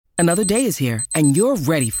Another day is here, and you're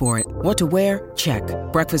ready for it. What to wear? Check.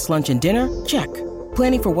 Breakfast, lunch, and dinner? Check.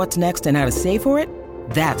 Planning for what's next and how to save for it?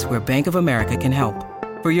 That's where Bank of America can help.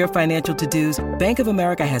 For your financial to-dos, Bank of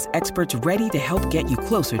America has experts ready to help get you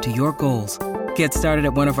closer to your goals. Get started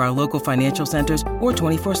at one of our local financial centers or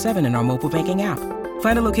 24/7 in our mobile banking app.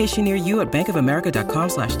 Find a location near you at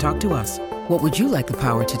bankofamerica.com/talktous. What would you like the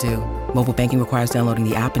power to do? Mobile banking requires downloading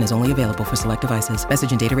the app and is only available for select devices.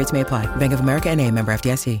 Message and data rates may apply. Bank of America N.A., member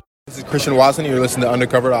FDIC. This is Christian Watson. You're listening to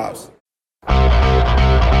Undercover Ops.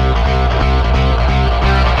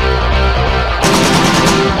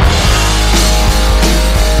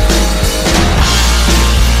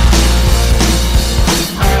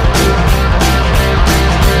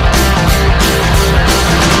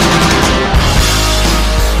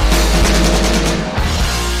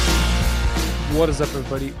 What is up,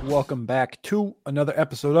 everybody? Welcome back to another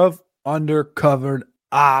episode of Undercovered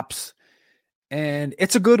Ops. And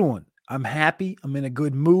it's a good one. I'm happy. I'm in a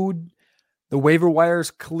good mood. The waiver wires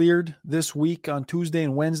cleared this week on Tuesday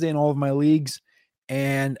and Wednesday in all of my leagues.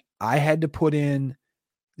 And I had to put in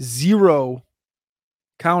zero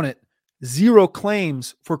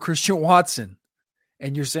claims for Christian Watson.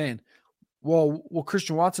 And you're saying, well,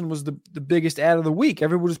 Christian Watson was the biggest ad of the week.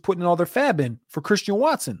 Everyone was putting all their fab in for Christian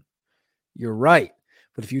Watson. You're right.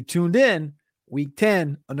 But if you tuned in, week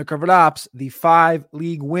 10, Undercovered Ops, the 5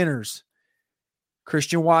 league winners,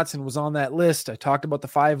 Christian Watson was on that list. I talked about the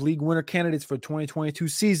 5 league winner candidates for the 2022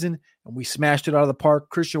 season, and we smashed it out of the park.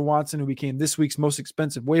 Christian Watson, who became this week's most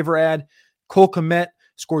expensive waiver ad. Cole Kmet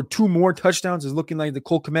scored 2 more touchdowns, is looking like the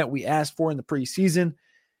Cole Kmet we asked for in the preseason.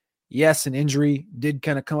 Yes, an injury did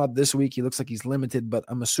kind of come up this week. He looks like he's limited, but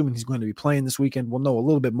I'm assuming he's going to be playing this weekend. We'll know a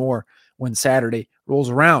little bit more when Saturday rolls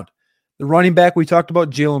around. The running back we talked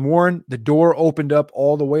about, Jaylen Warren, the door opened up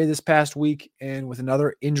all the way this past week, and with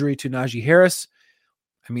another injury to Najee Harris,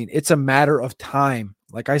 I mean, it's a matter of time.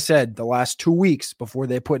 Like I said, the last 2 weeks before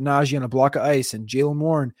they put Najee on a block of ice, and Jaylen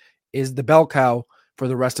Warren is the bell cow for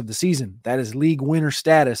the rest of the season. That is league winner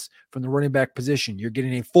status from the running back position. You're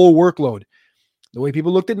getting a full workload. The way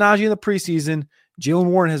people looked at Najee in the preseason, Jaylen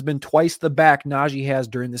Warren has been twice the back Najee has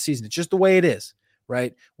during the season. It's just the way it is.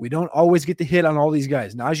 Right? We don't always get to hit on all these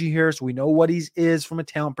guys. Najee Harris, we know what he is from a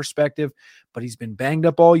talent perspective, but he's been banged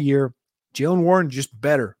up all year. Jaylen Warren, just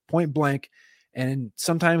better, point blank. And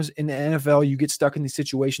sometimes in the NFL, you get stuck in these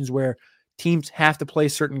situations where teams have to play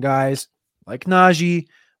certain guys like Najee,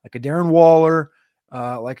 like a Darren Waller,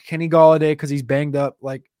 like Kenny Golladay, because he's banged up,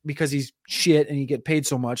 like because he's shit and he get paid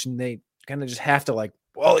so much, and they kind of just have to like,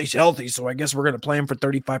 well, he's healthy, so I guess we're going to play him for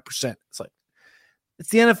 35%. It's like, it's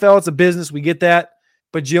the NFL. It's a business. We get that.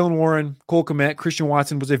 But Jaylen Warren, Cole Kmet, Christian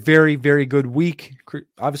Watson was a very, very good week.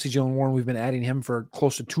 Obviously, Jaylen Warren, we've been adding him for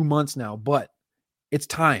close to 2 months now, but it's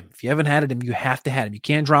time. If you haven't had him, you have to have him. You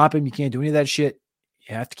can't drop him. You can't do any of that shit.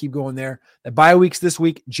 You have to keep going there. The bye weeks this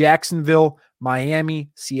week, Jacksonville, Miami,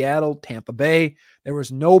 Seattle, Tampa Bay. There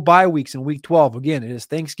was no bye weeks in week 12. Again, it is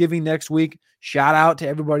Thanksgiving next week. Shout out to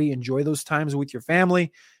everybody. Enjoy those times with your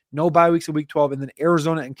family. No bye weeks in week 12. And then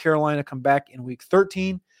Arizona and Carolina come back in week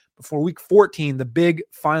 13. Before week 14, the big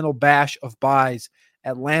final bash of buys: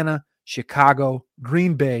 Atlanta, Chicago,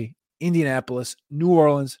 Green Bay, Indianapolis, New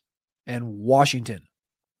Orleans, and Washington.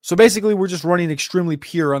 So basically, we're just running extremely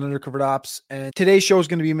pure on Undercovered Ops, and today's show is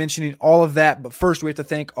going to be mentioning all of that. But first, we have to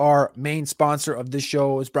thank our main sponsor of this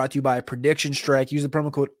show. It's brought to you by Prediction Strike. Use the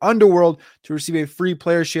promo code Underworld to receive a free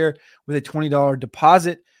player share with a $20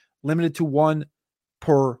 deposit, limited to 1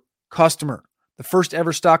 per customer. The first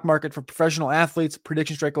ever stock market for professional athletes,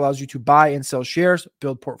 Prediction Strike allows you to buy and sell shares,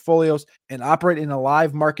 build portfolios, and operate in a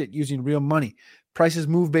live market using real money. Prices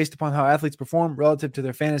move based upon how athletes perform relative to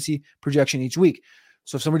their fantasy projection each week.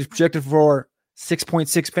 So if somebody's projected for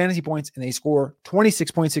 6.6 fantasy points and they score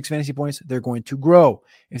 26.6 fantasy points, they're going to grow.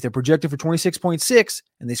 If they're projected for 26.6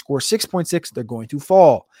 and they score 6.6, they're going to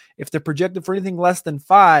fall. If they're projected for anything less than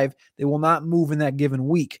 5, they will not move in that given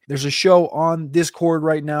week. There's a show on Discord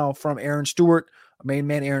right now from Aaron Stewart, our main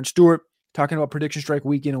man Aaron Stewart, talking about Prediction Strike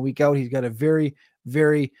week in and week out. He's got a very,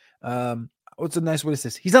 very, what's a nice way to say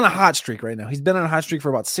this? He's on a hot streak right now. He's been on a hot streak for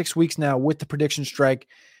about 6 weeks now with the Prediction Strike.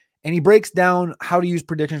 And he breaks down how to use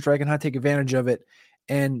Prediction Strike and how to take advantage of it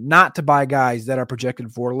and not to buy guys that are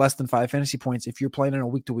projected for less than 5 fantasy points if you're playing on a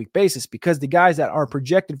week-to-week basis, because the guys that are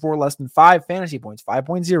projected for less than 5 fantasy points,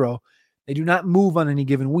 5.0, they do not move on any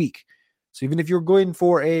given week. So even if you're going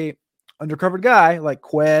for a undercovered guy like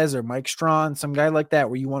Quez or Mike Strawn, some guy like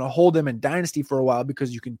that, where you want to hold them in Dynasty for a while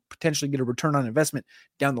because you can potentially get a return on investment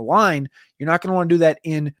down the line, you're not going to want to do that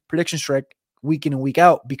in Prediction Strike week in and week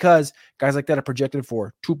out, because guys like that are projected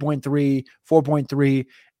for 2.3, 4.3,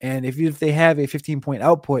 And if they have a 15-point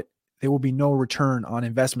output, there will be no return on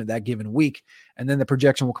investment that given week. And then the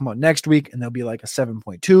projection will come out next week and there'll be like a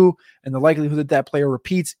 7.2. And the likelihood that that player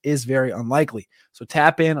repeats is very unlikely. So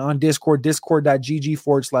tap in on Discord,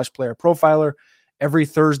 discord.gg/player profiler. Every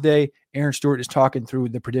Thursday, Aaron Stewart is talking through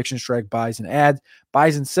the prediction strike buys and adds,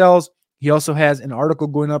 buys and sells. He also has an article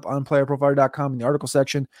going up on playerprofiler.com in the article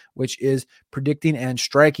section, which is predicting and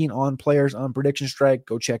striking on players on prediction strike.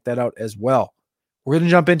 Go check that out as well. We're going to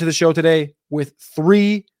jump into the show today with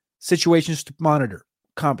 3 situations to monitor.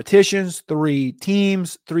 Competitions, 3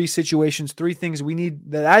 teams, 3 situations, 3 things we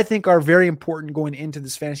need that I think are very important going into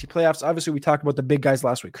this fantasy playoffs. Obviously, we talked about the big guys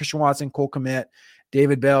last week. Christian Watson, Cole Kmet,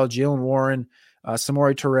 David Bell, Jaylen Warren,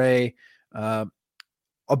 Samori Toure,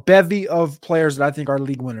 a bevy of players that I think are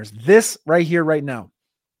league winners. This right here, right now,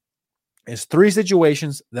 is 3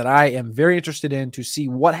 situations that I am very interested in to see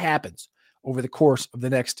what happens over the course of the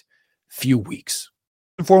next few weeks.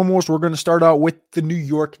 And foremost, we're going to start out with the New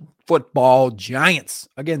York Football Giants.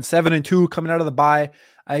 Again, 7-2 coming out of the bye.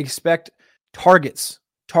 I expect targets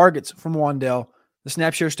from Wan'Dale. The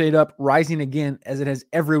snap share stayed up, rising again as it has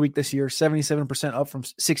every week this year. 77% up from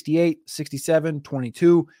 68, 67,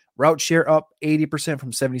 22. Route share up 80%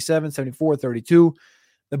 from 77, 74, 32.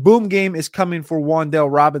 The boom game is coming for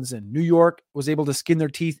Wan'Dale Robinson. New York was able to skin their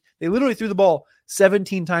teeth. They literally threw the ball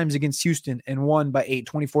 17 times against Houston and won by 8,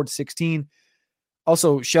 24-16.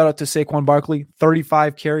 Also, shout out to Saquon Barkley,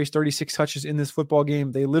 35 carries, 36 touches in this football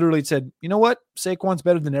game. They literally said, you know what? Saquon's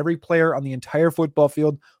better than every player on the entire football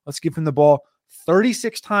field. Let's give him the ball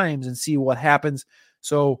 36 times and see what happens.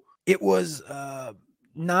 So it was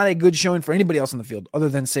not a good showing for anybody else on the field other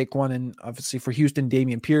than Saquon and obviously for Houston,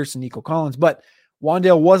 Dameon Pierce and Nico Collins. But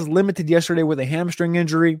Wan'Dale was limited yesterday with a hamstring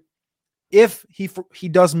injury. If he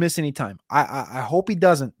does miss any time, I hope he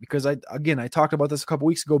doesn't, because I talked about this a couple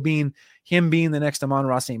weeks ago, being the next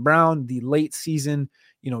Amon-Ra St. Brown, the late season,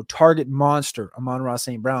 target monster Amon-Ra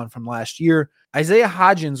St. Brown from last year. Isaiah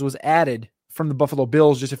Hodgins was added from the Buffalo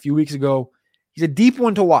Bills just a few weeks ago. He's a deep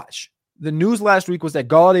one to watch. The news last week was that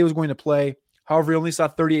Golladay was going to play. However, he only saw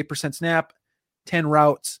 38% snap, 10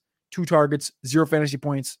 routes, 2 targets, 0 fantasy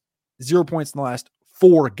points, 0 points in the last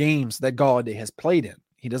 4 games that Golladay has played in.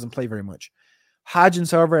 He doesn't play very much.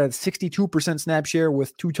 Hodgins, however, had 62% snap share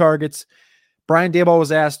with 2 targets. Brian Daboll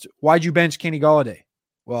was asked, why'd you bench Kenny Golladay?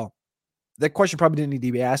 Well, that question probably didn't need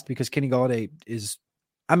to be asked, because Kenny Golladay is,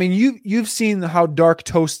 you've seen how dark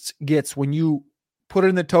toast gets when you put it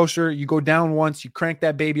in the toaster, you go down once, you crank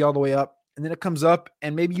that baby all the way up, and then it comes up,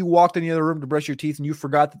 and maybe you walked in the other room to brush your teeth and you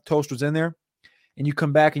forgot that the toast was in there, and you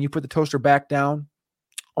come back and you put the toaster back down.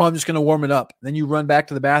 Oh, I'm just going to warm it up. Then you run back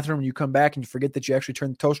to the bathroom and you come back and you forget that you actually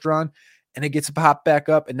turned the toaster on, and it gets popped back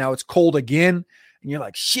up and now it's cold again. And you're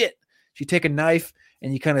like, shit. So you take a knife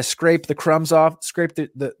and you kind of scrape the crumbs off, scrape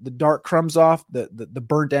the dark crumbs off, the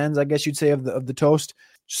burnt ends, I guess you'd say, of the toast,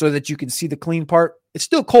 so that you can see the clean part. It's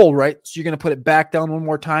still cold, right? So you're going to put it back down one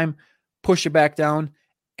more time, push it back down,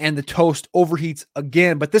 and the toast overheats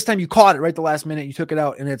again. But this time you caught it right the last minute. You took it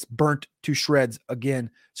out and it's burnt to shreds again.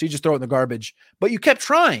 So you just throw it in the garbage. But you kept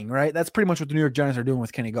trying, right? That's pretty much what the New York Giants are doing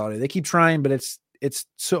with Kenny Golladay. They keep trying, but it's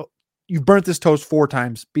so you've burnt this toast 4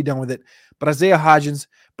 times. Be done with it. But Isaiah Hodgins,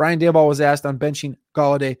 Brian Daboll was asked on benching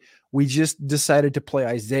Golladay. We just decided to play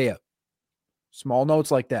Isaiah. Small notes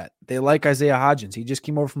like that. They like Isaiah Hodgins. He just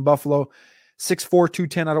came over from Buffalo, 6'4",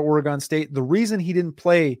 210 out of Oregon State. The reason he didn't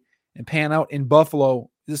play and pan out in Buffalo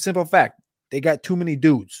is a simple fact. They got too many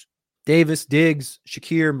dudes. Davis, Diggs,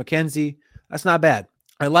 Shakir, McKenzie. That's not bad.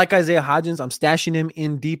 I like Isaiah Hodgins. I'm stashing him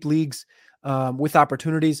in deep leagues with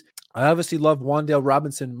opportunities. I obviously love Wan'Dale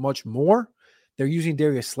Robinson much more. They're using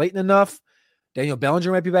Darius Slayton enough. Daniel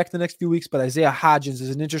Bellinger might be back in the next few weeks, but Isaiah Hodgins is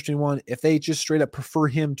an interesting one. If they just straight up prefer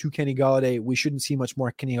him to Kenny Golladay, we shouldn't see much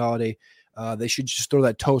more Kenny Golladay. They should just throw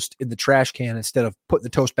that toast in the trash can instead of putting the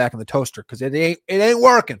toast back in the toaster, because it ain't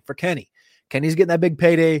working for Kenny. Kenny's getting that big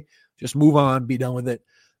payday. Just move on, be done with it.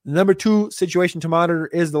 The number 2 situation to monitor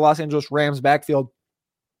is the Los Angeles Rams backfield.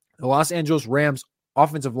 The Los Angeles Rams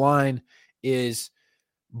offensive line is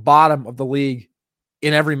bottom of the league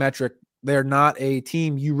in every metric. They're not a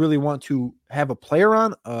team you really want to have a player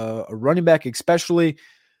on, a running back especially.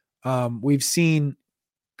 We've seen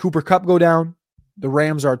Cooper Kupp go down. The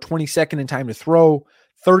Rams are 22nd in time to throw,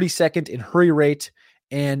 32nd in hurry rate,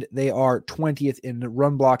 and they are 20th in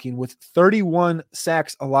run blocking with 31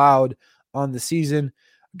 sacks allowed on the season.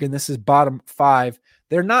 Again, this is bottom 5.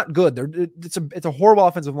 They're not good. It's a horrible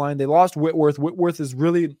offensive line. They lost Whitworth. Whitworth is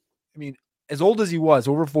really, as old as he was,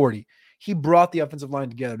 over 40, he brought the offensive line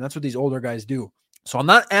together. And that's what these older guys do. So I'm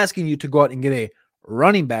not asking you to go out and get a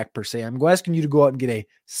running back per se. I'm asking you to go out and get a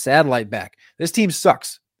satellite back. This team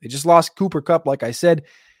sucks. They just lost Cooper Kupp, like I said.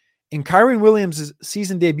 In Kyren Williams'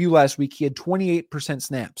 season debut last week, he had 28%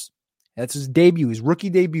 snaps. That's his debut, his rookie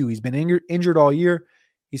debut. He's been injured all year.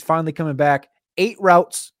 He's finally coming back. 8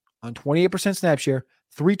 routes on 28% snap share,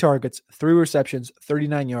 3 targets, 3 receptions,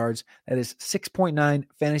 39 yards. That is 6.9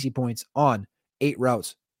 fantasy points on 8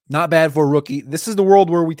 routes. Not bad for a rookie. This is the world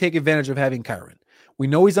where we take advantage of having Kyren. We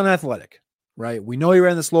know he's unathletic, right? We know he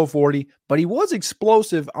ran the slow 40, but he was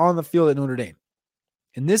explosive on the field at Notre Dame.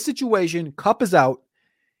 In this situation, Kupp is out.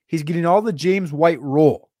 He's getting all the James White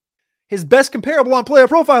role. His best comparable on Player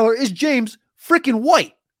Profiler is James freaking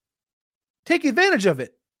White. Take advantage of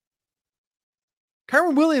it.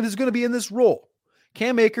 Kyren Williams is going to be in this role.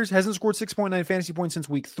 Cam Akers hasn't scored 6.9 fantasy points since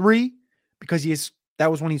week 3 because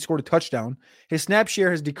that was when he scored a touchdown. His snap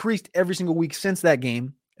share has decreased every single week since that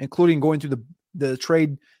game, including going through the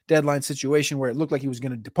trade deadline situation where it looked like he was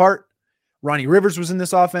going to depart. Ronnie Rivers was in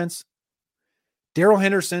this offense. Darrell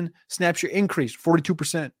Henderson, snap share increased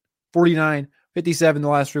 42%, 49, 57 the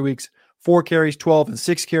last 3 weeks, 4 carries, 12, and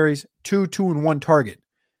 6 carries, 2 and 1 target.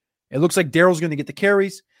 It looks like Darrell's going to get the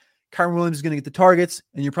carries. Kyren Williams is going to get the targets,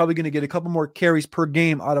 and you're probably going to get a couple more carries per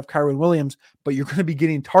game out of Kyren Williams, but you're going to be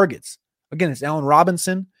getting targets. Again, it's Allen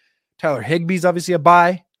Robinson. Tyler Higbee's obviously a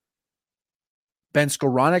buy. Ben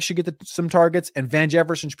Skowronek should get some targets, and Van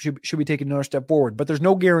Jefferson should be taking another step forward, but there's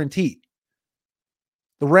no guarantee.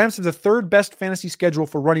 The Rams have the 3rd best fantasy schedule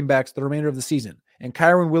for running backs the remainder of the season, and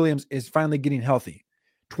Kyren Williams is finally getting healthy.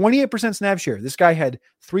 28% snap share. This guy had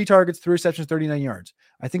 3 targets, 3 receptions, 39 yards.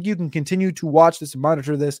 I think you can continue to watch this and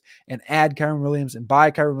monitor this and add Kyren Williams and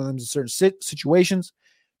buy Kyren Williams in certain situations.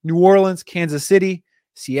 New Orleans, Kansas City,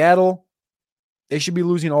 Seattle, they should be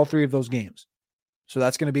losing all 3 of those games. So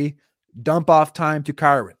that's going to be dump off time to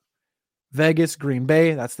Kyren. Vegas, Green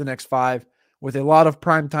Bay, that's the next 5, with a lot of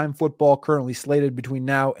primetime football currently slated between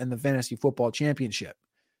now and the Fantasy Football Championship.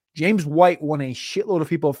 James White won a shitload of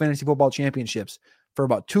people fantasy football championships for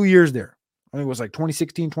about 2 years there. I think it was like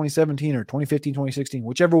 2016, 2017, or 2015, 2016,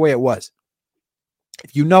 whichever way it was.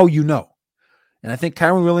 If you know, you know. And I think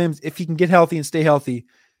Kyren Williams, if he can get healthy and stay healthy,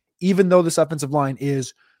 even though this offensive line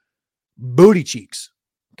is booty cheeks,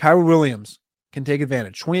 Kyren Williams can take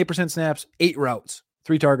advantage. 28% snaps, 8 routes,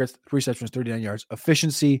 3 targets, 3 receptions, 39 yards.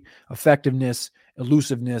 Efficiency, effectiveness,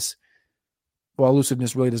 elusiveness. Well,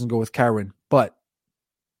 elusiveness really doesn't go with Kyren, but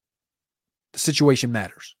the situation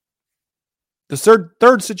matters. The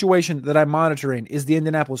third situation that I'm monitoring is the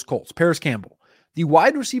Indianapolis Colts. Paris Campbell, the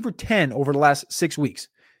wide receiver 10 over the last 6 weeks.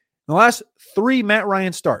 In the last 3 Matt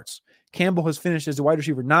Ryan starts, Campbell has finished as the wide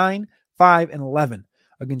receiver 9, 5, and 11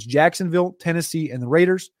 against Jacksonville, Tennessee, and the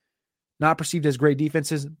Raiders. Not perceived as great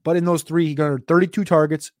defenses, but in those 3, he garnered 32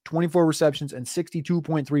 targets, 24 receptions, and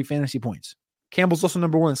 62.3 fantasy points. Campbell's also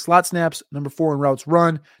number 1 in slot snaps, number 4 in routes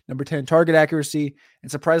run, number 10 in target accuracy, and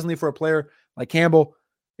surprisingly for a player like Campbell,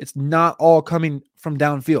 it's not all coming from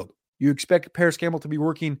downfield. You expect Paris Campbell to be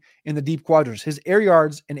working in the deep quadrants. His air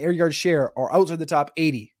yards and air yard share are outside the top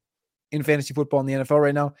 80 in fantasy football in the NFL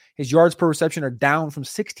right now. His yards per reception are down from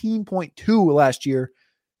 16.2 last year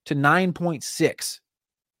to 9.6.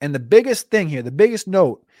 And the biggest thing here, the biggest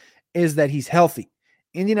note, is that he's healthy.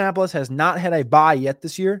 Indianapolis has not had a bye yet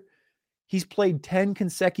this year. He's played 10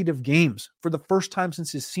 consecutive games for the first time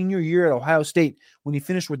since his senior year at Ohio State when he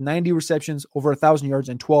finished with 90 receptions, over 1,000 yards,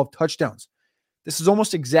 and 12 touchdowns. This is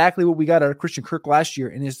almost exactly what we got out of Christian Kirk last year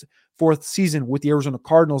in his 4th season with the Arizona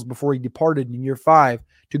Cardinals before he departed in year 5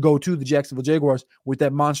 to go to the Jacksonville Jaguars with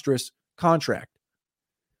that monstrous contract.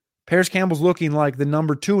 Paris Campbell's looking like the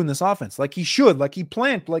number 2 in this offense, like he should, like he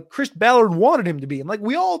planned, like Chris Ballard wanted him to be, and like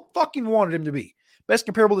we all fucking wanted him to be. Best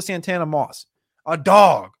comparable to Santana Moss, a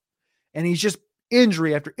dog. And he's just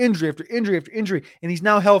injury after injury after injury after injury, and he's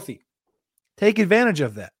now healthy. Take advantage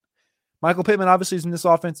of that. Michael Pittman obviously is in this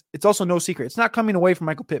offense. It's also no secret. It's not coming away from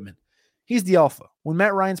Michael Pittman. He's the alpha. When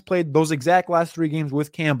Matt Ryan's played those exact last 3 games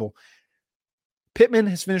with Campbell, Pittman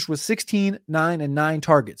has finished with 16, 9, and 9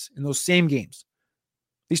 targets in those same games.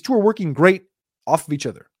 These 2 are working great off of each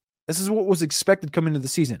other. This is what was expected coming into the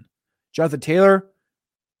season. Jonathan Taylor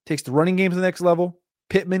takes the running game to the next level.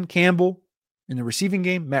 Pittman, Campbell, in the receiving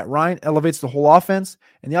game, Matt Ryan elevates the whole offense,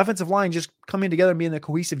 and the offensive line just coming together and being a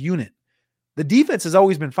cohesive unit. The defense has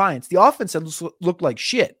always been fine. It's the offense that looked like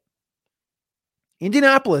shit.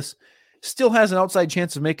 Indianapolis still has an outside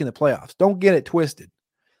chance of making the playoffs. Don't get it twisted.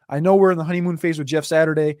 I know we're in the honeymoon phase with Jeff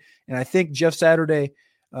Saturday, and I think Jeff Saturday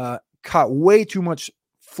caught way too much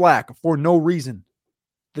flack for no reason.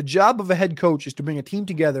 The job of a head coach is to bring a team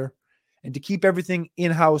together and to keep everything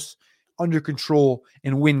in-house, under control,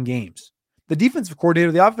 and win games. The defensive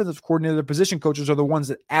coordinator, the offensive coordinator, the position coaches are the ones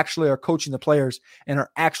that actually are coaching the players and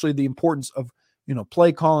are actually the importance of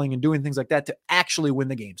play calling and doing things like that to actually win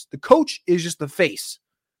the games. The coach is just the face.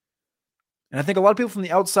 And I think a lot of people from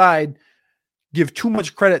the outside give too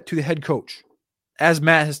much credit to the head coach, as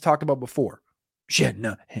Matt has talked about before.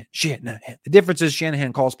 Shanahan. The difference is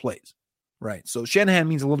Shanahan calls plays, right? So Shanahan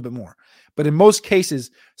means a little bit more. But in most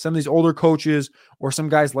cases, some of these older coaches or some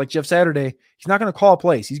guys like Jeff Saturday, he's not going to call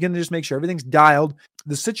plays. He's going to just make sure everything's dialed.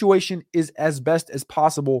 The situation is as best as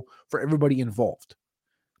possible for everybody involved.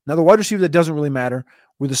 Now, the wide receiver that doesn't really matter,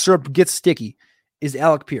 where the syrup gets sticky, is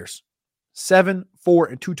Alec Pierce. 7, 4,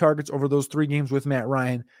 and 2 targets over those 3 games with Matt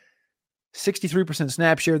Ryan. 63%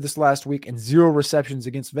 snap share this last week and 0 receptions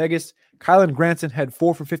against Vegas. Kylan Granson had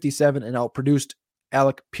 4 for 57 and outproduced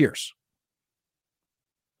Alec Pierce.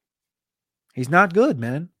 He's not good,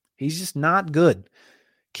 man. He's just not good.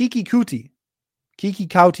 Kiki Kuti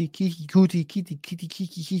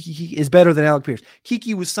is better than Alec Pierce.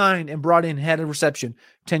 Kiki was signed and brought in, had a reception,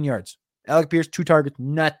 10 yards. Alec Pierce, 2 targets,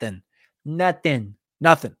 nothing. Now,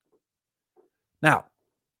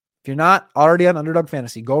 if you're not already on Underdog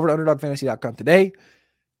Fantasy, go over to UnderdogFantasy.com today.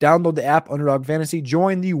 Download the app Underdog Fantasy.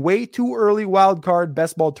 Join the way too early wild card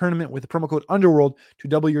best ball tournament with the promo code Underworld to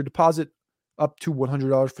double your deposit up to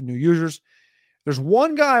 $100 for new users. There's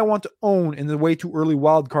one guy I want to own in the way too early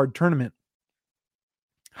wild card tournament.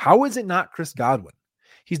 How is it not Chris Godwin?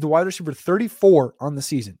 He's the wide receiver 34 on the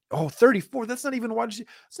season. Oh, 34. That's not even a wide receiver.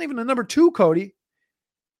 That's not even a number 2, Cody.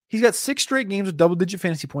 He's got 6 straight games with double-digit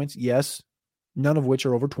fantasy points. Yes, none of which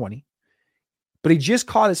are over 20. But he just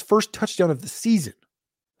caught his first touchdown of the season.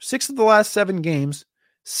 6 of the last 7 games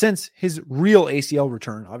since his real ACL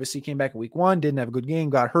return. Obviously, he came back in week 1, didn't have a good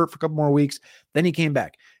game, got hurt for a couple more weeks. Then he came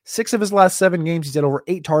back. 6 of his last 7 games, he's had over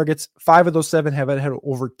 8 targets. 5 of those 7 have had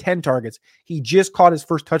over 10 targets. He just caught his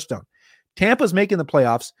first touchdown. Tampa's making the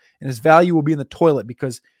playoffs, and his value will be in the toilet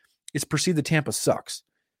because it's perceived that Tampa sucks.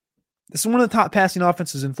 This is one of the top passing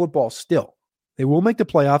offenses in football still. They will make the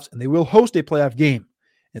playoffs, and they will host a playoff game.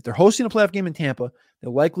 If they're hosting a playoff game in Tampa,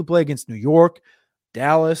 they'll likely play against New York,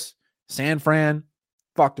 Dallas, San Fran.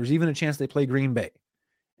 There's even a chance they play Green Bay.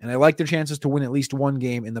 And I like their chances to win at least one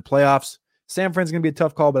game in the playoffs. San Fran's going to be a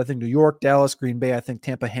tough call, but I think New York, Dallas, Green Bay, I think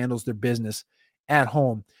Tampa handles their business at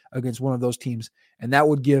home against one of those teams. And that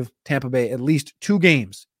would give Tampa Bay at least 2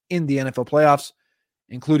 games in the NFL playoffs,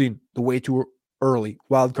 including the way too early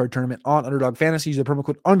wildcard tournament on Underdog Fantasy. Use the promo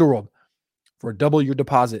code Underworld for double your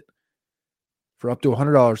deposit for up to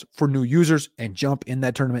 $100 for new users and jump in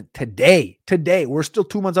that tournament today. We're still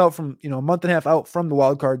 2 months out from, a month and a half out from the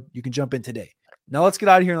wild card. You can jump in today. Now let's get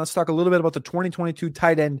out of here and let's talk a little bit about the 2022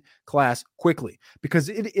 tight end class quickly, because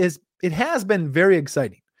it has been very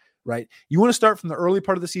exciting, right? You want to start from the early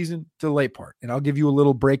part of the season to the late part, and I'll give you a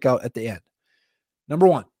little breakout at the end. Number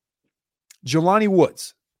 1, Jelani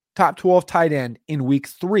Woods, top 12 tight end in week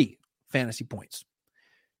 3 fantasy points.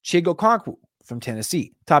 Chigo Okonkwo from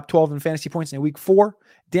Tennessee, top 12 in fantasy points in week 4.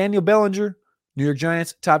 Daniel Bellinger, New York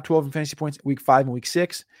Giants, top 12 in fantasy points in week 5 and week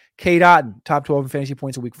 6. Cade Otton, top 12 in fantasy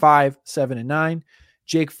points in week 5, 7, and 9.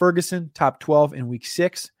 Jake Ferguson, top 12 in week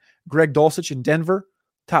 6. Greg Dulcich in Denver,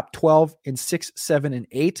 top 12 in 6, 7, and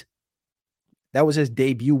 8. That was his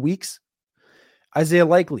debut weeks. Isaiah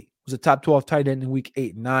Likely was a top 12 tight end in week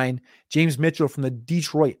 8 and 9. James Mitchell from the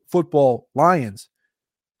Detroit Football Lions,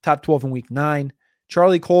 top 12 in week 9.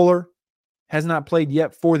 Charlie Kolar has not played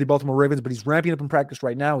yet for the Baltimore Ravens, but he's ramping up in practice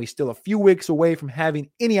right now. He's still a few weeks away from having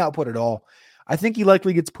any output at all. I think he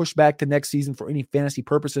likely gets pushed back to next season for any fantasy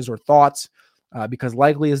purposes or thoughts because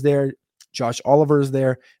Likely is there. Josh Oliver is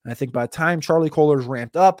there. And I think by the time Charlie Kolar is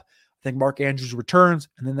ramped up, I think Mark Andrews returns,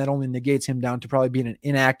 and then that only negates him down to probably being an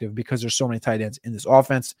inactive because there's so many tight ends in this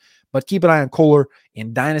offense. But keep an eye on Kolar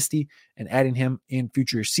in Dynasty and adding him in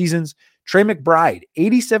future seasons. Trey McBride,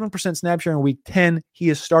 87% snap share in week 10. He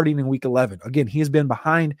is starting in week 11. Again, he has been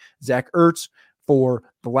behind Zach Ertz for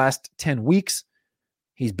the last 10 weeks.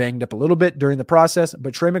 He's banged up a little bit during the process,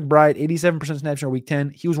 but Trey McBride, 87% snap share in week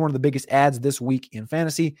 10. He was one of the biggest adds this week in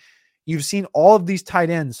fantasy. You've seen all of these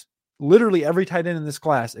tight ends, literally every tight end in this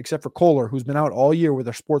class, except for Kolar, who's been out all year with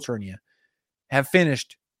a sports hernia, have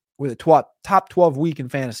finished with a top 12 week in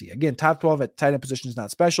fantasy. Again, top 12 at tight end position is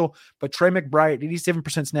not special, but Trey McBride,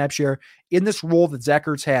 87% snap share in this role that Zach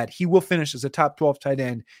Ertz had. He will finish as a top 12 tight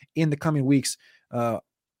end in the coming weeks.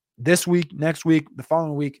 This week, next week, the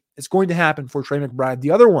following week, it's going to happen for Trey McBride.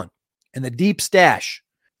 The other one, and the deep stash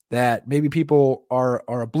that maybe people are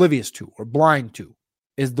oblivious to or blind to,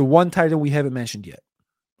 is the one tight end we haven't mentioned yet.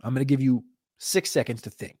 I'm going to give you 6 seconds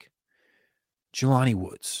to think. Jelani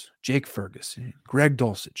Woods, Jake Ferguson, Greg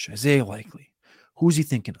Dulcich, Isaiah Likely. Who's he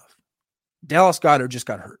thinking of? Dallas Goedert just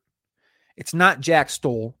got hurt. It's not Jack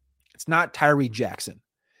Stoll. It's not Tyree Jackson.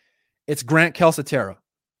 It's Grant Calcaterra,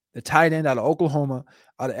 the tight end out of Oklahoma,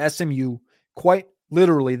 out of SMU. Quite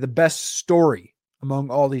literally the best story among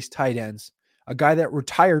all these tight ends. A guy that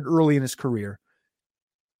retired early in his career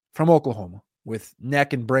from Oklahoma with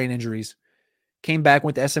neck and brain injuries. Came back,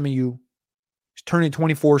 went to SMU. He's turning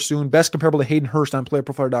 24 soon. Best comparable to Hayden Hurst on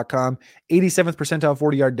playerprofiler.com. 87th percentile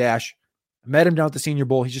 40-yard dash. I met him down at the Senior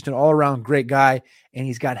Bowl. He's just an all-around great guy, and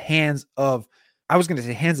he's got hands of, I was going to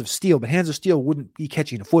say hands of steel, but hands of steel wouldn't be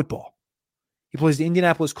catching a football. He plays the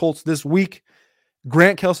Indianapolis Colts this week.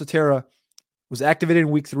 Grant Calcaterra was activated in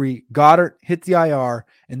week 3. Goddard hit the IR,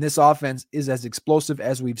 and this offense is as explosive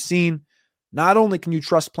as we've seen. Not only can you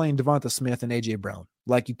trust playing Devonta Smith and A.J. Brown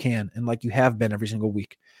like you can and like you have been every single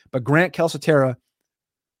week, but Grant Calcaterra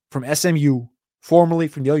from SMU, formerly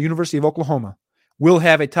from the University of Oklahoma, will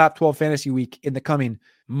have a top 12 fantasy week in the coming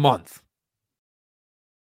month.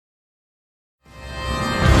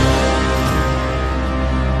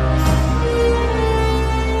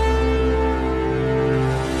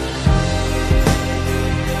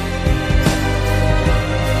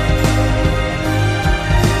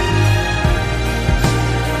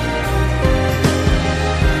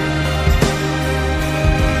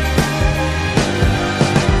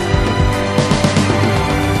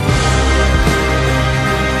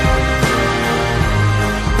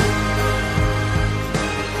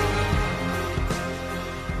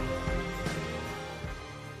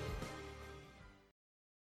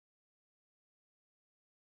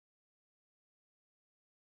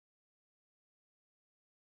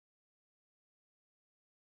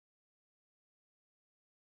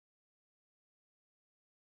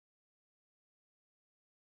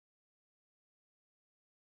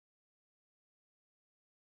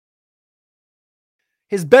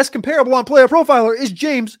 His best comparable on Player Profiler is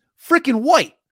James freaking White.